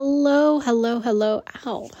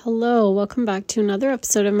Hello. Welcome back to another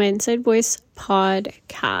episode of my Inside Voice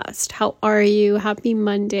podcast. How are you? Happy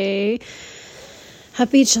Monday.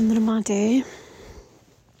 Happy Chandramate.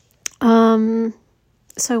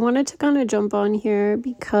 So I wanted to kind of jump on here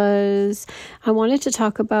because I wanted to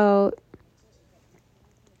talk about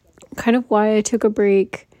kind of why I took a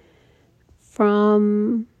break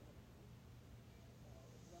from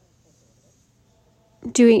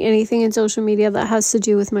doing anything in social media that has to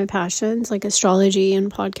do with my passions, like astrology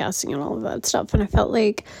and podcasting and all of that stuff. And I felt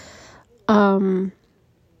like I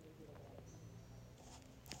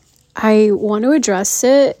want to address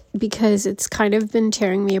it because it's kind of been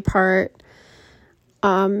tearing me apart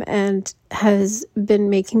and has been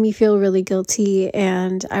making me feel really guilty,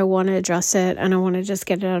 and I want to address it and I want to just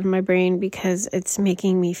get it out of my brain because it's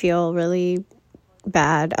making me feel really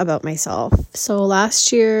bad about myself. So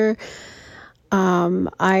last year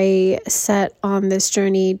I set on this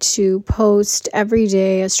journey to post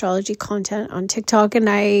everyday astrology content on TikTok, and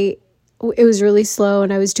it was really slow,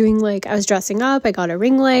 and I was dressing up, I got a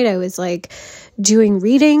ring light, I was like doing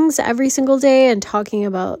readings every single day and talking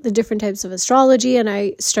about the different types of astrology, and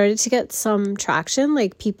I started to get some traction.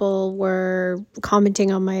 Like, people were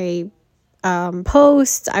commenting on my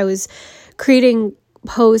posts. I was creating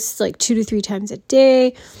posts like 2 to 3 times a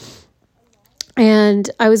day, and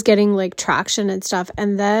I was getting like traction and stuff.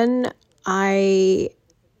 And then I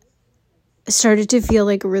started to feel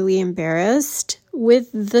like really embarrassed with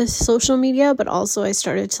the social media, but also I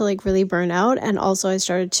started to like really burn out, and also I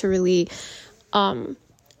started to really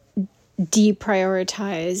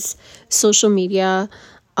deprioritize social media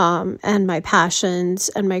and my passions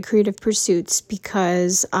and my creative pursuits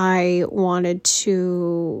because I wanted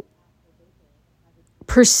to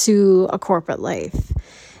pursue a corporate life.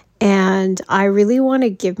 And I really want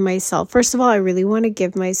to give myself, first of all, I really want to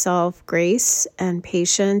give myself grace and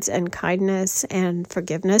patience and kindness and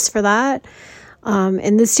forgiveness for that.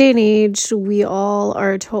 In this day and age, we all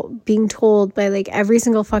are being told by like every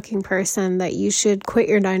single fucking person that you should quit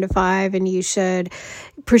your 9 to 5 and you should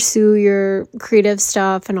pursue your creative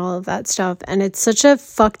stuff and all of that stuff. And it's such a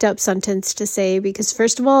fucked up sentence to say because,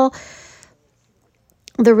 first of all,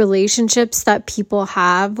 the relationships that people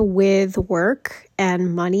have with work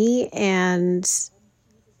and money and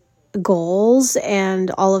goals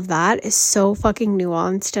and all of that is so fucking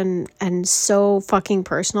nuanced and so fucking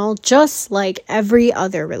personal, just like every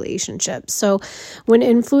other relationship. So when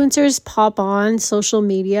influencers pop on social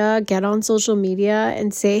media, get on social media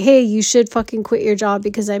and say, hey, you should fucking quit your job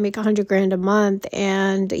because I make $100,000 a month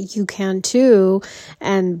and you can too,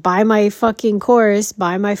 and buy my fucking course,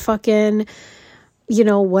 buy my fucking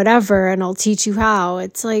whatever, and I'll teach you how.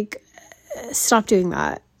 It's like, stop doing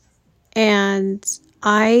that. And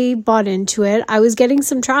I bought into it. I was getting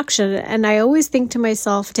some traction, and I always think to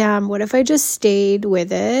myself, damn, what if I just stayed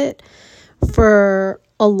with it for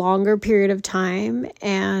a longer period of time,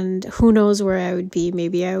 and who knows where I would be.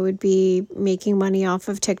 Maybe I would be making money off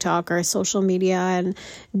of TikTok or social media and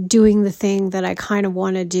doing the thing that I kind of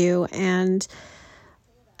want to do. And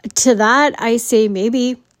to that, I say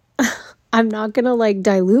maybe. I'm not going to like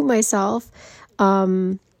dilute myself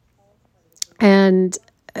and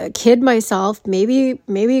kid myself. Maybe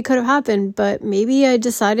it could have happened, but maybe I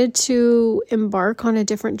decided to embark on a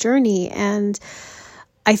different journey, and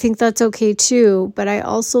I think that's okay too. But I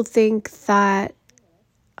also think that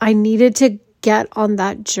I needed to get on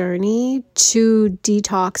that journey to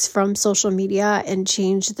detox from social media and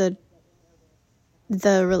change the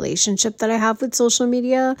relationship that I have with social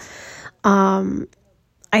media.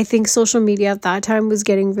 I think social media at that time was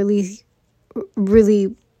getting really,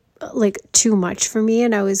 really like too much for me,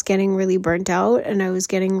 and I was getting really burnt out, and I was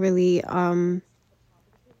getting really, I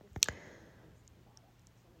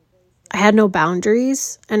had no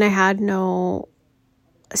boundaries, and I had no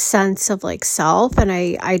sense of like self, and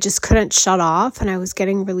I just couldn't shut off, and I was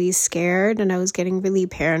getting really scared, and I was getting really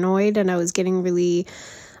paranoid, and I was getting really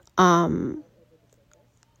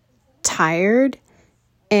tired.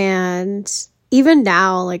 And even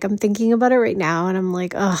now, like, I'm thinking about it right now, and I'm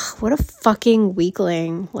like, ugh, what a fucking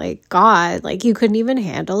weakling. Like, God, like, you couldn't even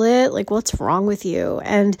handle it. Like, what's wrong with you?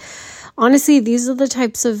 And honestly, these are the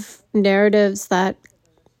types of narratives that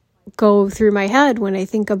go through my head when I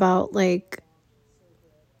think about, like,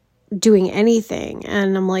 doing anything.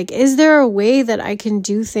 And I'm like, is there a way that I can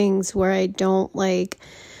do things where I don't, like,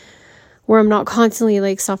 where I'm not constantly,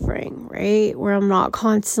 like, suffering, right? Where I'm not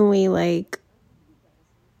constantly, like,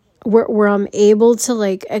 where I'm able to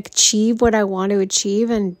like achieve what I want to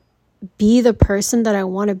achieve and be the person that I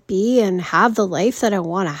want to be and have the life that I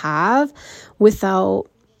want to have without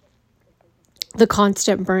the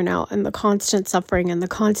constant burnout and the constant suffering and the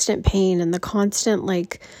constant pain and the constant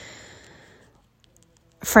like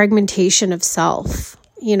fragmentation of self,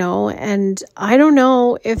 and I don't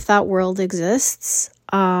know if that world exists.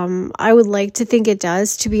 I would like to think it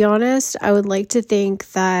does, to be honest. I would like to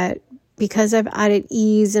think that because I've added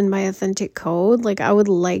ease in my authentic code, like I would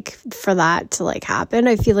like for that to like happen.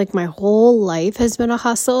 I feel like my whole life has been a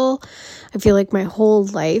hustle. I feel like my whole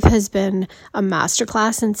life has been a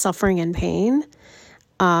masterclass in suffering and pain.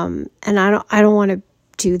 And I don't want to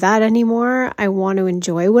do that anymore. I want to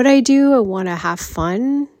enjoy what I do. I want to have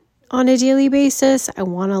fun on a daily basis. I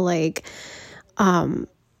want to like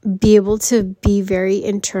be able to be very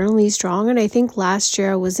internally strong. And I think last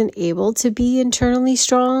year I wasn't able to be internally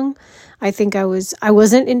strong. I think I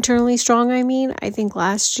wasn't internally strong. I think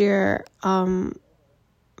last year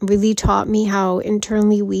really taught me how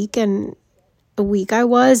internally weak I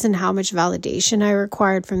was, and how much validation I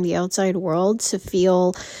required from the outside world to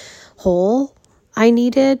feel whole I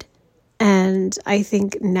needed. And I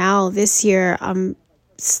think now this year I'm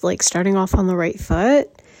like starting off on the right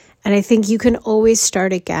foot. And I think you can always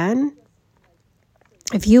start again.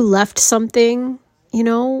 If you left something,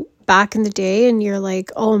 back in the day and you're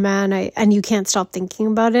like, oh man, and you can't stop thinking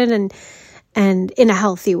about it and in a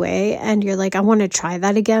healthy way. And you're like, I want to try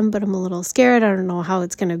that again, but I'm a little scared. I don't know how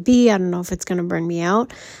it's going to be. I don't know if it's going to burn me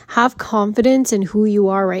out. Have confidence in who you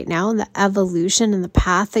are right now and the evolution and the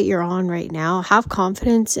path that you're on right now. Have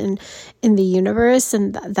confidence in the universe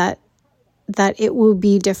and that it will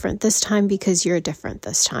be different this time because you're different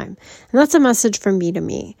this time. And that's a message from me to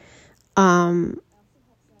me.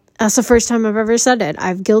 That's the first time I've ever said it.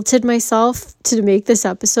 I've guilted myself to make this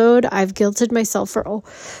episode. I've guilted myself for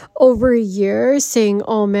over a year saying,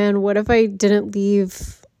 oh man, what if I didn't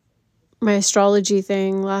leave my astrology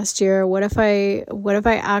thing last year? What if I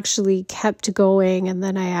actually kept going and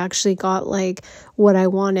then I actually got like what I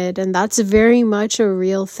wanted? And that's very much a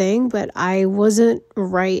real thing, but I wasn't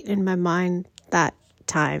right in my mind that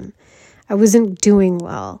time. I wasn't doing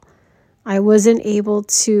well. I wasn't able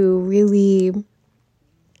to really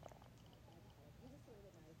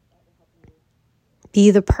be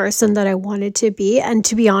the person that I wanted to be. And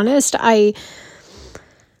to be honest, I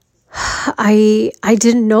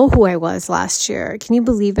didn't know who I was last year. Can you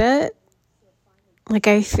believe it? Like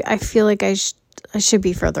I feel like I should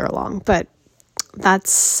be further along, but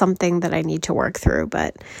that's something that I need to work through.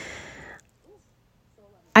 But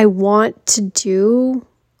I want to do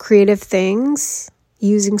creative things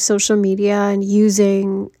using social media and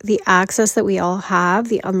using the access that we all have,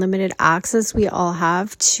 the unlimited access we all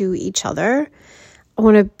have to each other. I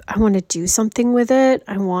want to do something with it.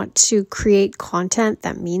 I want to create content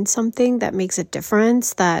that means something, that makes a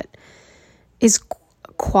difference, that is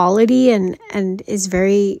quality and is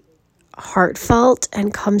very heartfelt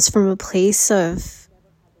and comes from a place of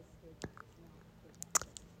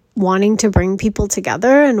wanting to bring people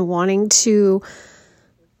together and wanting to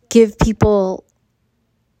give people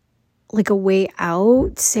like a way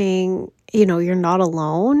out, saying, you're not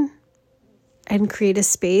alone. And create a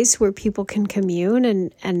space where people can commune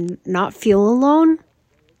and not feel alone.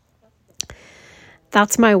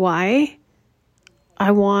 That's my why.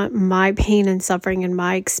 I want my pain and suffering and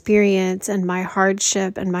my experience and my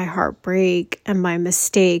hardship and my heartbreak and my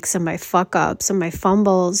mistakes and my fuck ups and my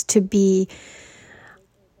fumbles to be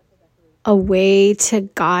a way to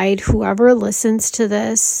guide whoever listens to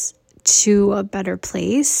this to a better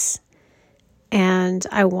place. And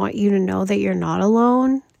I want you to know that you're not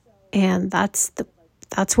alone. And that's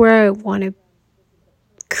where I want to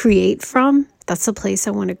create from. That's the place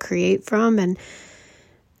I want to create from. And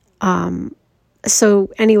so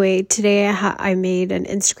anyway, today I made an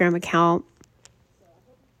Instagram account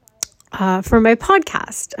for my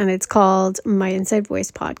podcast, and it's called My Inside Voice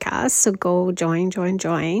Podcast. So go join.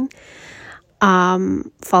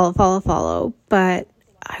 Follow. But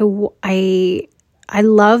I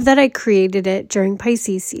love that I created it during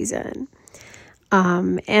Pisces season.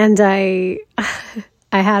 And I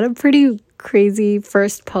had a pretty crazy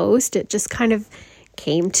first post. It just kind of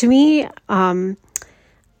came to me.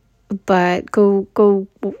 But go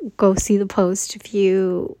see the post if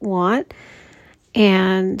you want.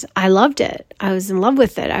 And I loved it. I was in love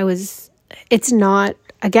with it. It's not,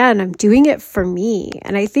 again, I'm doing it for me.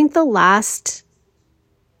 And I think the last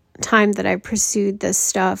time that I pursued this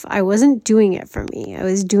stuff, I wasn't doing it for me. I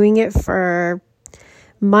was doing it for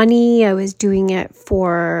money. I was doing it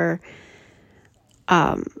for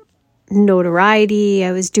notoriety.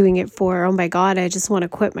 I was doing it for, oh my God, I just want to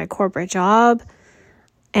quit my corporate job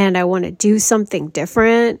and I want to do something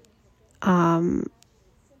different. And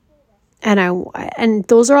and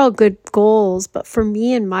those are all good goals, but for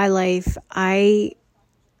me in my life,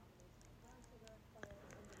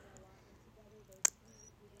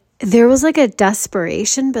 there was like a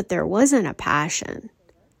desperation, but there wasn't a passion.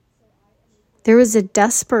 There was a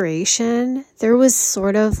desperation. There was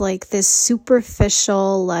sort of like this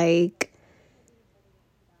superficial, like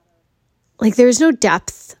there was no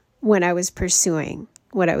depth when I was pursuing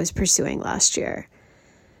what I was pursuing last year.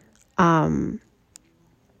 I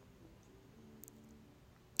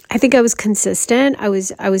think I was consistent. I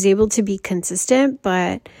was able to be consistent,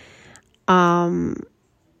 but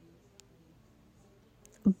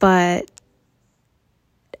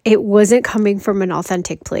it wasn't coming from an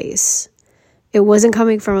authentic place. It wasn't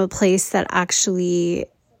coming from a place that actually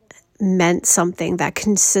meant something that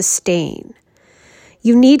can sustain.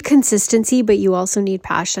 You need consistency, but you also need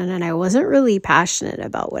passion. And I wasn't really passionate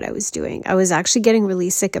about what I was doing. I was actually getting really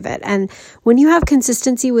sick of it. And when you have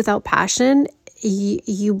consistency without passion,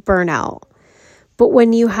 you burn out. But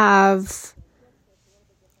when you have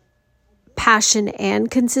passion and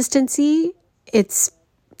consistency, it's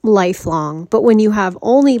lifelong. But when you have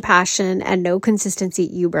only passion and no consistency,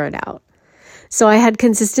 you burn out. So I had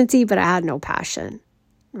consistency, but I had no passion,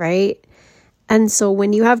 right? And so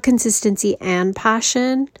when you have consistency and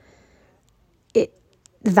passion,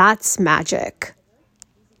 that's magic.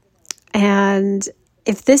 And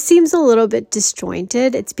if this seems a little bit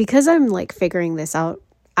disjointed, it's because I'm like figuring this out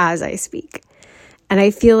as I speak. And I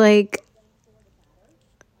feel like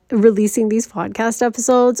releasing these podcast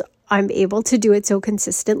episodes, I'm able to do it so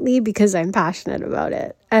consistently because I'm passionate about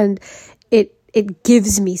it. And it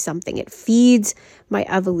gives me something. It feeds my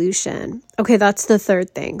evolution. Okay, that's the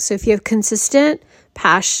third thing. So if you have consistency,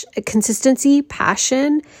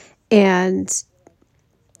 passion, and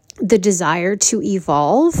the desire to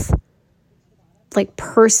evolve, like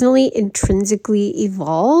personally, intrinsically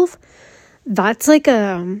evolve, that's like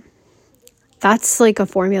a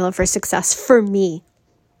formula for success for me.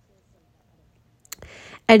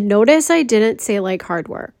 And notice I didn't say like hard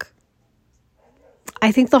work.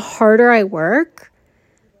 I think the harder I work,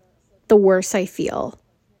 the worse I feel.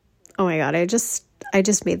 Oh my God, I just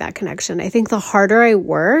made that connection. I think the harder I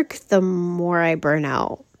work, the more I burn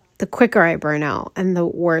out, the quicker I burn out, and the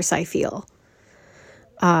worse I feel.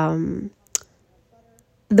 The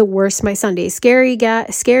worse my Sunday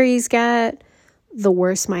scaries get, the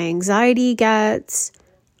worse my anxiety gets,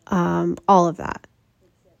 all of that.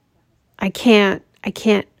 I can't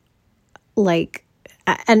like,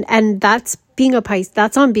 and that's being a Pisces,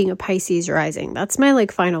 that's on being a Pisces rising. That's my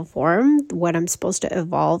like final form, what I'm supposed to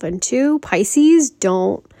evolve into. Pisces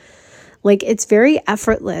don't, like, it's very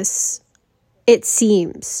effortless, it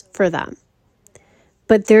seems, for them.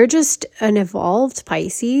 But they're just, an evolved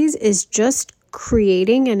Pisces is just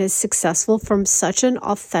creating and is successful from such an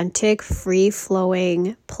authentic,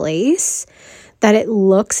 free-flowing place that it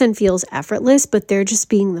looks and feels effortless, but they're just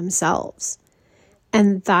being themselves.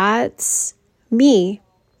 And that's me,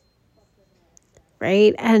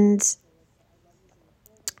 right? And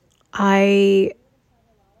I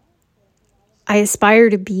aspire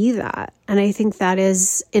to be that. And I think that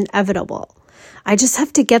is inevitable. I just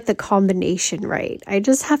have to get the combination right. I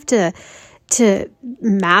just have to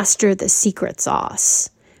master the secret sauce,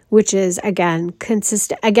 which is, again,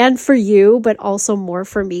 consistent, again for you, but also more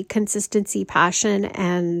for me, consistency, passion,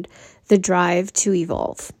 and the drive to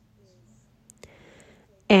evolve.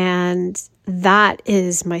 And that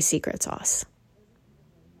is my secret sauce.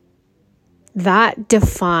 That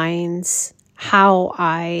defines how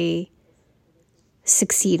I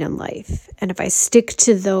succeed in life. And if I stick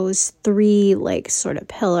to those three like sort of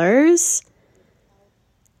pillars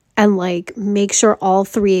and like make sure all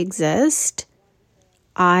three exist,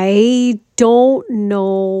 I don't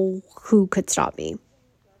know who could stop me.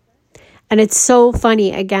 And it's so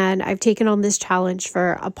funny. Again, I've taken on this challenge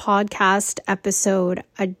for a podcast episode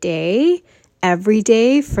a day, every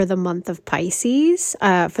day for the month of Pisces,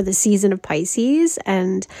 for the season of Pisces.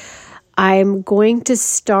 And I'm going to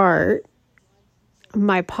start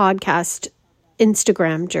my podcast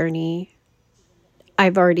Instagram journey.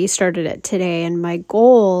 I've already started it today. And my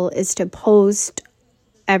goal is to post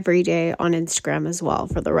every day on Instagram as well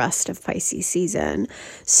for the rest of Pisces season,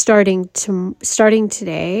 starting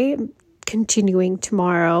today, continuing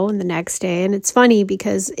tomorrow and the next day. And it's funny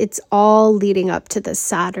because it's all leading up to the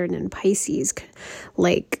Saturn and Pisces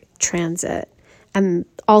like transit, and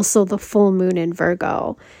also the full moon in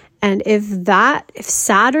Virgo. And if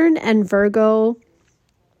Saturn and Virgo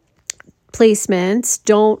placements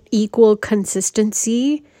don't equal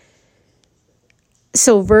consistency,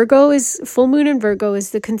 So Virgo is full moon in Virgo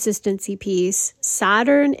is the consistency piece.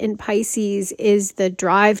 Saturn in Pisces is the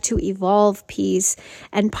drive to evolve piece.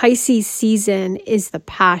 And Pisces season is the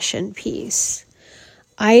passion piece.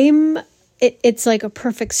 It's like a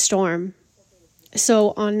perfect storm.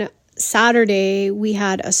 So on Saturday, we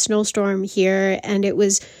had a snowstorm here, and it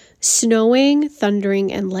was snowing,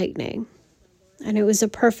 thundering, and lightning. And it was a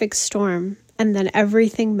perfect storm. And then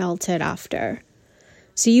everything melted after.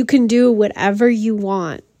 So you can do whatever you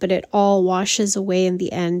want, but it all washes away in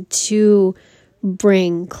the end to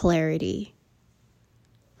bring clarity.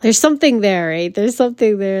 There's something there, right? There's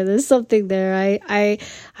something there. I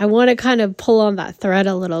want to kind of pull on that thread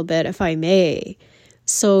a little bit, if I may.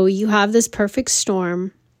 So you have this perfect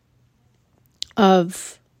storm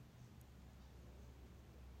of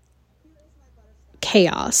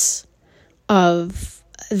chaos, of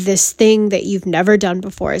this thing that you've never done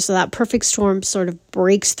before. So that perfect storm sort of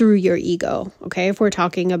breaks through your ego. Okay. If we're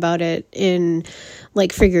talking about it in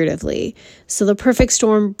like figuratively. So the perfect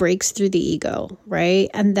storm breaks through the ego, right?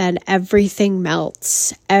 And then everything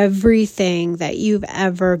melts. Everything that you've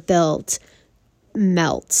ever built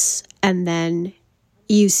melts. And then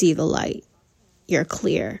you see the light. You're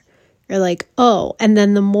clear. You're like, oh, and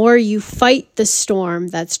then the more you fight the storm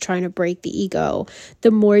that's trying to break the ego,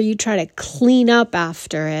 the more you try to clean up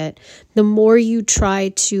after it, the more you try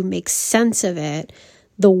to make sense of it,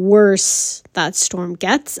 the worse that storm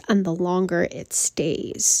gets and the longer it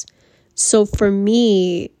stays. So for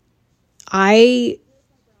me, I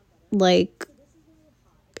like,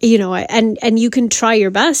 and you can try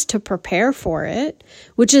your best to prepare for it,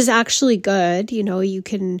 which is actually good. You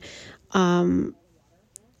can,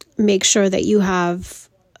 make sure that you have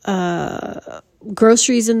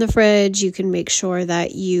groceries in the fridge. You can make sure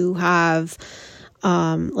that you have,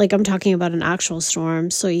 like I'm talking about an actual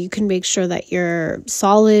storm. So you can make sure that you're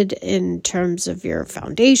solid in terms of your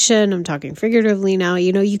foundation. I'm talking figuratively now.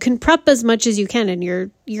 You can prep as much as you can, and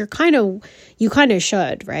you kind of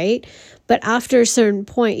should, right? But after a certain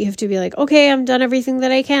point, you have to be like, okay, I've done everything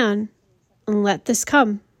that I can, and let this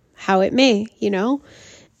come how it may,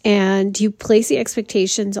 And you place the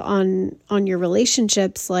expectations on your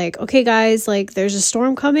relationships, like, okay, guys, like there's a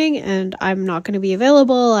storm coming and I'm not going to be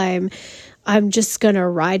available. I'm just going to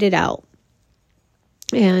ride it out.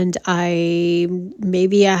 And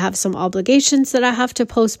maybe I have some obligations that I have to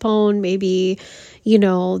postpone. Maybe,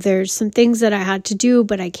 there's some things that I had to do,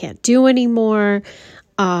 but I can't do anymore.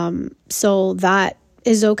 So that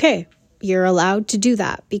is okay. You're allowed to do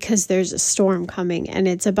that because there's a storm coming and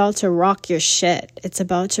it's about to rock your shit. It's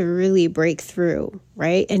about to really break through,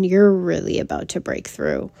 right? And you're really about to break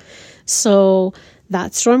through. So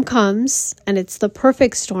that storm comes, and it's the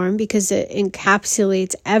perfect storm because it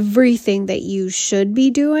encapsulates everything that you should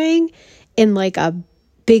be doing in like a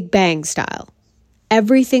Big Bang style.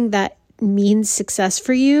 Everything that means success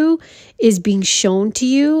for you is being shown to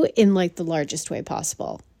you in like the largest way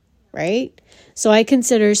possible, right? So I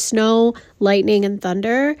consider snow, lightning, and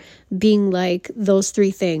thunder being like those three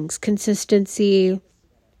things: consistency,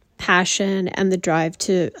 passion, and the drive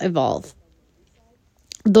to evolve.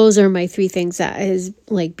 Those are my three things that is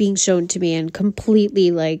like being shown to me, and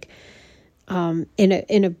completely like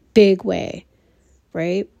in a big way,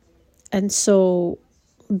 right? And so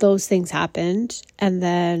those things happened, and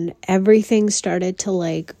then everything started to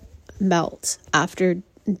like melt after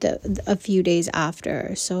a few days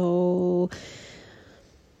after. So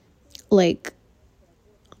like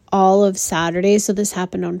all of Saturday, so this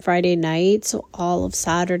happened on Friday night, so all of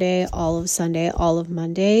Saturday, all of Sunday, all of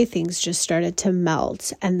Monday, things just started to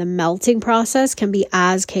melt. And the melting process can be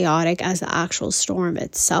as chaotic as the actual storm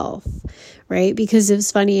itself, right? Because it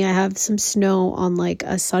was funny, I have some snow on like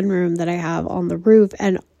a sunroom that I have on the roof,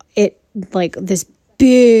 and it like this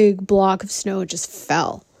big block of snow just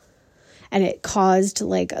fell. And it caused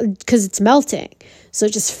like, because it's melting, so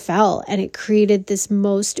it just fell, and it created this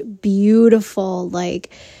most beautiful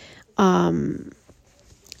like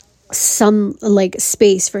sun, like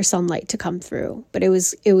space for sunlight to come through. But it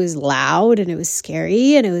was loud, and it was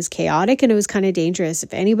scary, and it was chaotic, and it was kind of dangerous.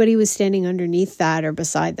 If anybody was standing underneath that or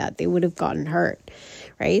beside that, they would have gotten hurt,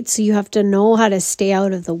 right? So you have to know how to stay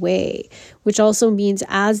out of the way, which also means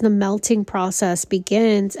as the melting process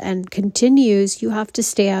begins and continues, you have to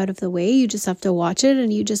stay out of the way. You just have to watch it,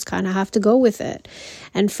 and you just kind of have to go with it.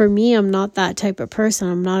 And for me, I'm not that type of person.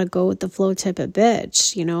 I'm not a go with the flow type of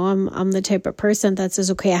bitch. I'm the type of person that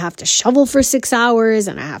says, okay, I have to shovel for 6 hours,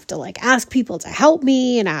 and I have to like ask people to help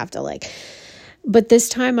me, and I have to like, but this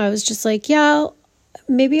time I was just like, yeah,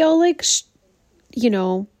 maybe I'll like,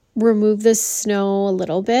 remove the snow a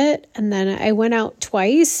little bit. And then I went out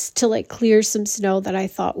twice to like clear some snow that I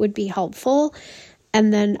thought would be helpful.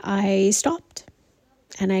 And then I stopped.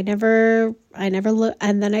 And I never looked,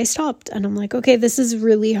 and then I stopped, and I'm like, okay, this is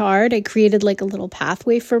really hard. I created like a little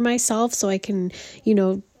pathway for myself so I can,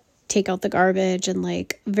 take out the garbage and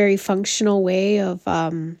like very functional way of,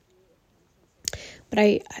 and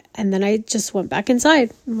then I just went back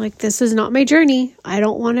inside. I'm like, this is not my journey. I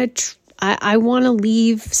don't want to, I want to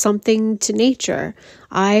leave something to nature.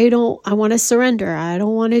 I want to surrender. I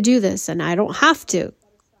don't want to do this, and I don't have to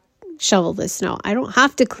shovel the snow. I don't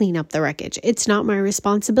have to clean up the wreckage. It's not my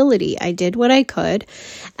responsibility. I did what I could,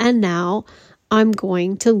 and now I'm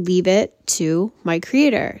going to leave it to my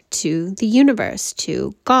creator, to the universe,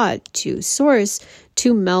 to God, to source,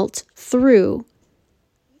 to melt through,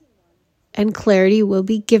 and clarity will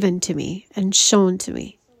be given to me and shown to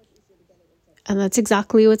me. And that's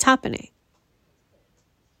exactly what's happening.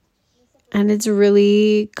 And it's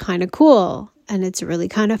really kind of cool. And it's really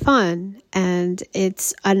kind of fun. And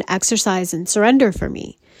it's an exercise in surrender for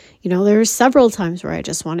me. There were several times where I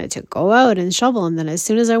just wanted to go out and shovel. And then as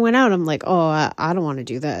soon as I went out, I'm like, oh, I don't want to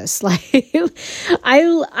do this. Like,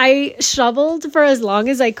 I shoveled for as long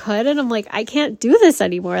as I could. And I'm like, I can't do this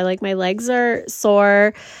anymore. Like, my legs are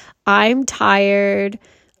sore. I'm tired.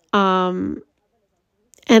 And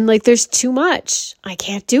like, there's too much. I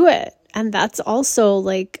can't do it. And that's also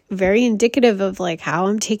like very indicative of like how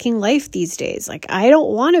I'm taking life these days. Like, I don't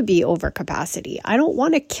want to be over capacity. I don't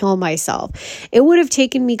want to kill myself. It would have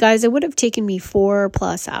taken me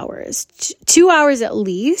 4+ hours, 2 hours at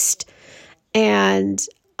least. And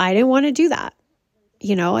I didn't want to do that.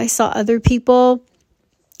 I saw other people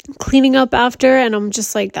cleaning up after, and I'm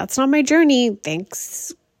just like, that's not my journey.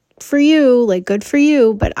 Thanks for you, like, good for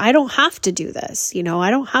you, but I don't have to do this.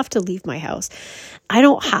 I don't have to leave my house. I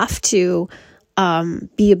don't have to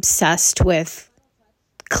be obsessed with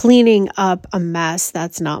cleaning up a mess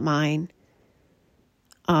that's not mine.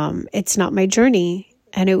 It's not my journey.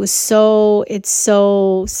 And it's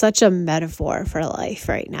such a metaphor for life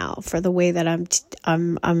right now, for the way that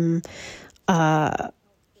I'm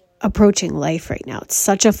approaching life right now. It's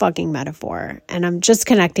such a fucking metaphor, and I'm just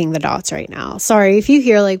connecting the dots right now. Sorry if you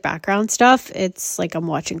hear like background stuff. It's like I'm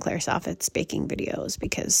watching Claire Saffit's baking videos,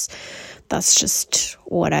 because that's just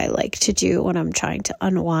what I like to do when I'm trying to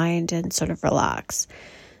unwind and sort of relax.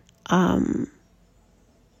 But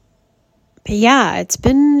yeah, it's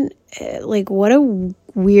been like, what a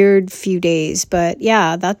weird few days. But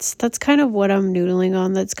yeah, that's kind of what I'm noodling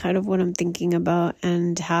on. That's kind of what I'm thinking about,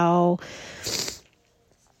 and how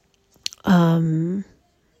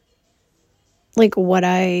like what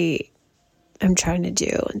I am trying to do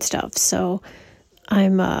and stuff. So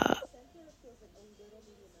I'm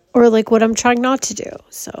or like what I'm trying not to do.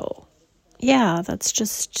 So yeah, that's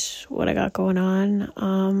just what I got going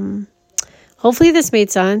on. Hopefully this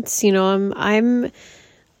made sense. I'm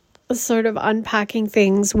sort of unpacking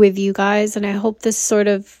things with you guys, and I hope this sort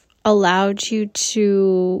of allowed you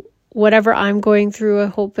to, whatever I'm going through, I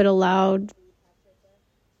hope it allowed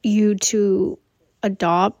you to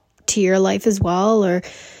adopt to your life as well, or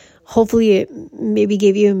hopefully it maybe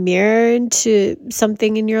gave you a mirror into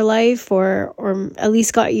something in your life, or at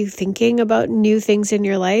least got you thinking about new things in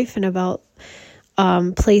your life, and about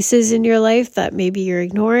places in your life that maybe you're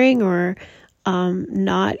ignoring, or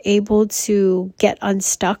not able to get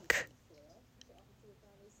unstuck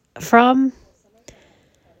from.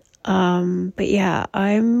 But yeah,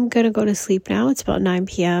 I'm gonna go to sleep now. It's about 9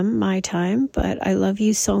 p.m. my time, but I love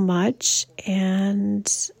you so much, and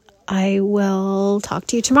I will talk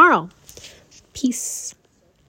to you tomorrow. Peace.